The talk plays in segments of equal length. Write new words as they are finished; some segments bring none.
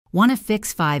Want to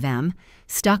fix FiveM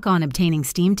Stuck on obtaining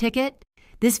Steam ticket?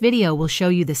 This video will show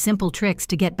you the simple tricks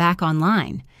to get back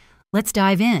online. Let's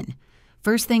dive in.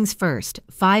 First things first,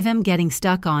 FiveM getting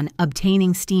stuck on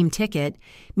obtaining Steam ticket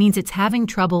means it's having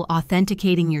trouble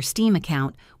authenticating your Steam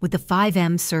account with the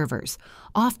FiveM servers,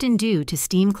 often due to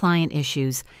Steam client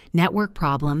issues, network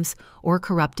problems, or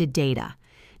corrupted data.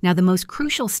 Now, the most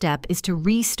crucial step is to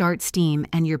restart Steam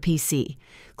and your PC.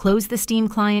 Close the Steam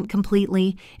client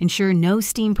completely, ensure no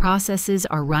Steam processes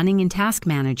are running in Task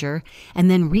Manager, and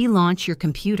then relaunch your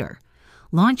computer.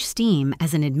 Launch Steam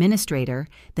as an administrator,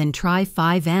 then try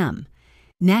FiveM.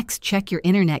 Next, check your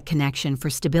internet connection for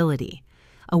stability.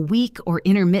 A weak or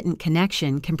intermittent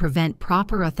connection can prevent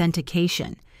proper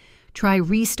authentication. Try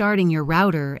restarting your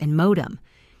router and modem.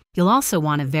 You'll also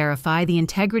want to verify the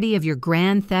integrity of your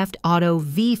Grand Theft Auto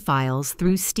V files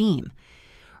through Steam.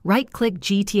 Right-click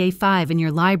GTA 5 in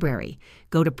your library,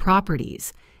 go to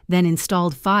Properties, then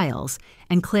Installed Files,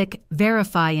 and click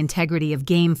Verify Integrity of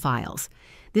Game Files.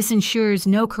 This ensures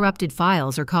no corrupted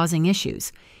files are causing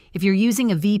issues. If you're using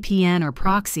a VPN or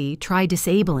proxy, try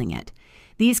disabling it.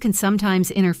 These can sometimes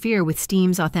interfere with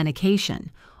Steam's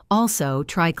authentication. Also,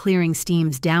 try clearing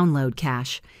Steam's download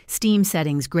cache. Steam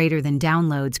settings greater than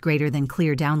downloads greater than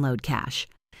clear download cache.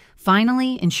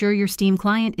 Finally, ensure your Steam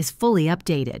client is fully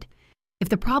updated. If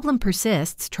the problem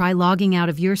persists, try logging out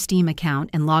of your Steam account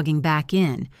and logging back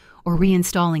in, or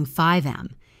reinstalling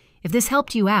FiveM. If this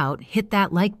helped you out, hit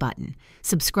that like button,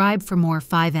 subscribe for more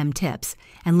FiveM tips,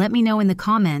 and let me know in the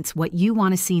comments what you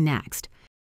want to see next.